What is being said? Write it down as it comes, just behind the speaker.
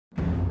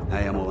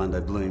Hey, I'm Orlando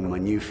Bloom. My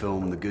new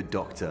film, The Good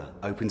Doctor,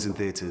 opens in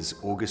theaters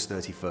August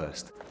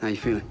 31st. How you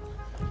feeling?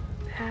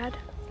 Bad.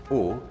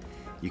 Or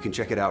you can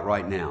check it out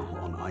right now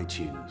on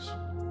iTunes.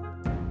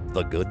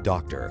 The Good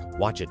Doctor.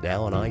 Watch it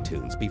now on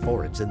iTunes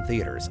before it's in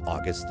theaters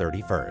August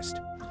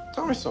 31st.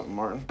 Tell me something,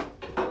 Martin.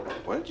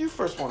 When did you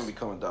first want to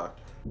become a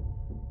doctor?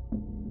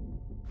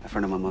 A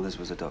friend of my mother's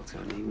was a doctor,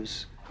 and he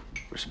was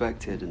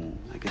respected, and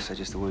I guess I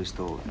just always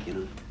thought, you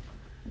know,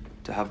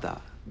 to have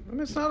that. I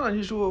mean, it's not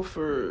unusual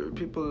for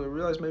people to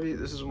realize maybe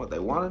this isn't what they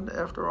wanted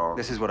after all.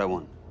 This is what I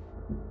want.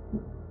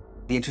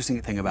 The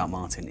interesting thing about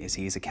Martin is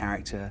he is a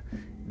character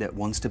that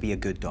wants to be a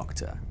good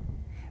doctor,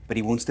 but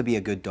he wants to be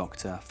a good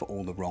doctor for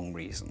all the wrong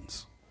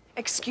reasons.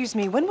 Excuse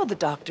me, when will the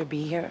doctor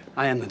be here?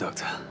 I am the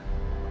doctor.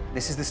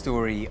 This is the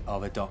story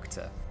of a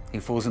doctor who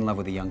falls in love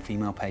with a young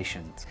female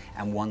patient,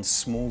 and one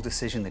small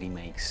decision that he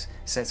makes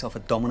sets off a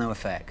domino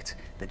effect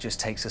that just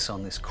takes us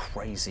on this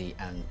crazy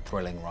and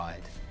thrilling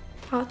ride.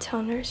 I'll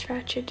tell Nurse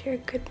Ratched you're a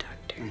good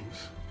doctor.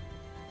 Thanks.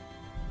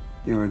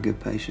 You're a good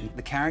patient.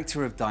 The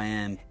character of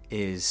Diane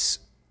is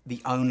the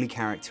only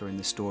character in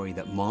the story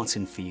that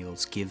Martin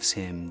feels gives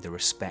him the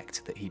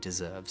respect that he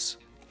deserves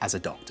as a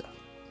doctor.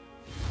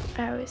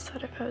 I always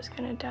thought if I was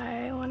gonna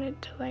die, I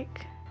wanted to,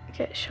 like,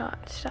 get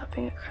shot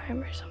stopping a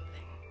crime or something.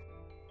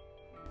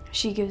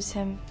 She gives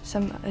him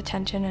some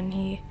attention and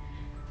he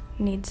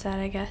needs that,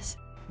 I guess.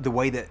 The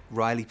way that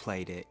Riley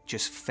played it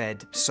just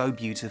fed so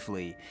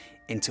beautifully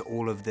into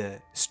all of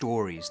the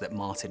stories that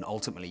Martin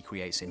ultimately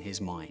creates in his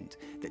mind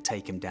that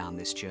take him down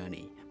this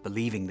journey,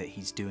 believing that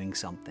he's doing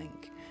something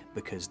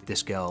because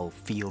this girl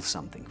feels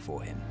something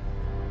for him.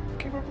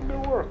 Keep up the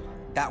good work.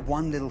 That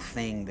one little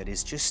thing that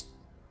is just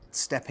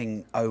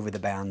stepping over the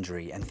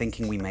boundary and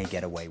thinking we may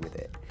get away with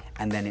it,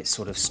 and then it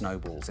sort of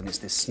snowballs, and it's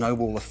this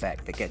snowball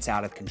effect that gets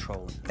out of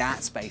control.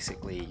 That's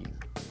basically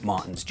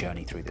Martin's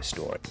journey through this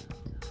story.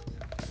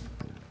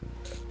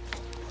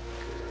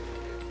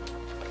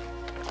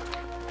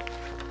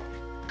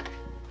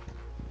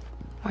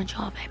 Weren't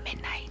y'all up at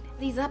midnight?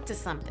 He's up to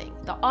something.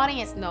 The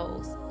audience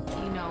knows,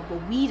 you know,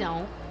 but we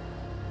don't.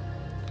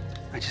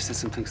 I just had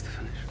some things to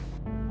finish.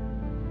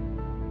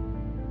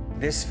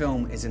 This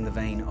film is in the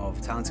vein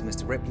of Talented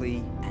Mr.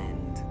 Ripley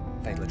and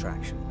Fatal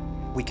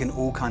Attraction. We can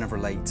all kind of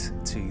relate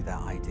to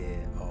that idea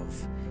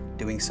of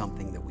doing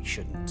something that we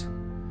shouldn't,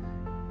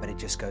 but it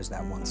just goes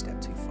that one step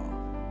too far.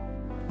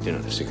 You know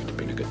the secret to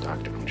being a good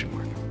doctor, don't you,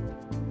 Martin?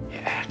 You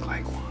act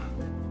like one.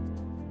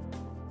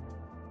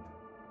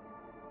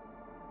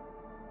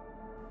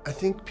 I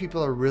think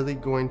people are really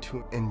going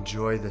to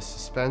enjoy the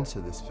suspense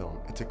of this film.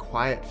 It's a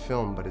quiet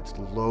film, but it's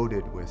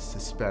loaded with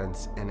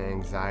suspense and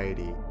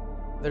anxiety.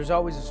 There's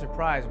always a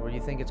surprise where you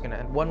think it's going to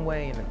end one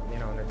way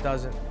and it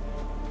doesn't.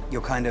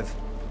 You're kind of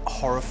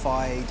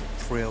horrified,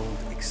 thrilled,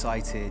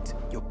 excited.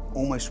 You're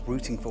almost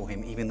rooting for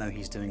him, even though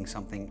he's doing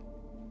something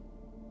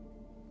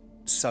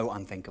so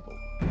unthinkable.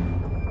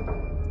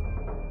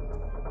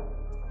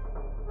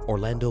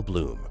 Orlando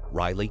Bloom,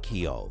 Riley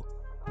Keough.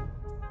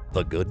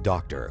 The Good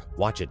Doctor.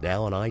 Watch it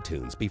now on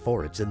iTunes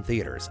before it's in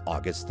theaters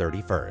August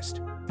 31st.